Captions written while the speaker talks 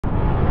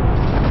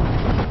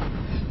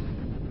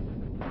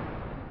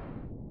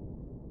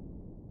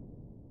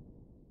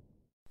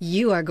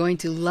You are going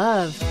to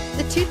love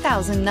the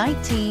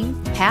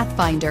 2019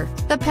 Pathfinder.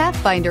 The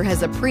Pathfinder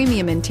has a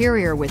premium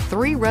interior with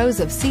 3 rows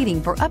of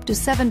seating for up to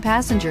 7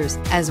 passengers,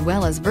 as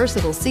well as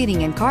versatile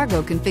seating and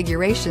cargo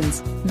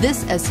configurations.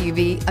 This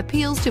SUV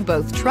appeals to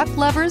both truck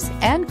lovers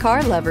and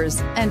car lovers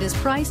and is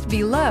priced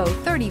below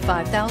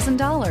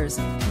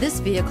 $35,000. This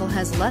vehicle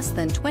has less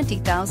than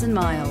 20,000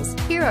 miles.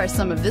 Here are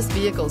some of this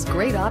vehicle's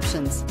great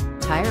options: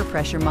 tire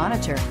pressure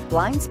monitor,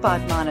 blind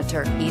spot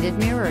monitor, heated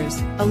mirrors,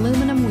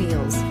 aluminum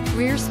wheels,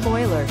 rear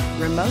spoiler,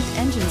 remote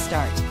engine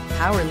start,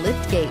 power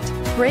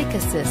liftgate, brake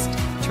assist,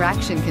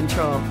 traction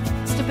control,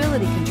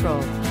 stability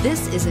control.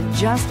 This isn't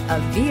just a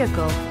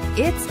vehicle,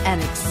 it's an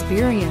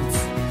experience.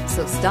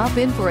 So stop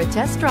in for a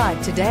test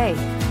drive today.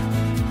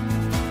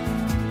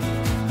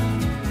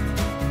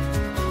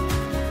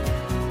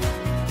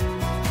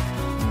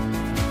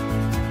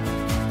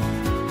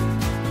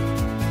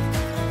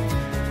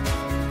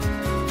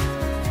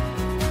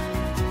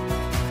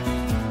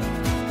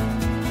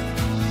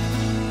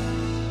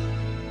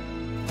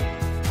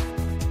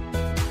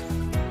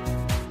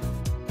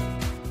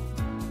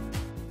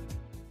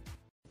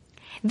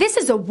 This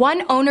is a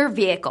one-owner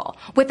vehicle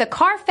with a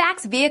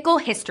CARFAX Vehicle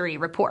History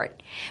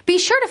Report. Be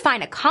sure to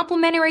find a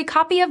complimentary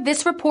copy of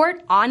this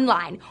report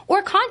online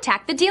or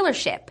contact the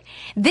dealership.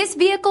 This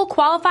vehicle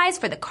qualifies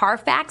for the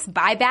CARFAX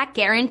Buyback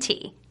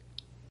Guarantee.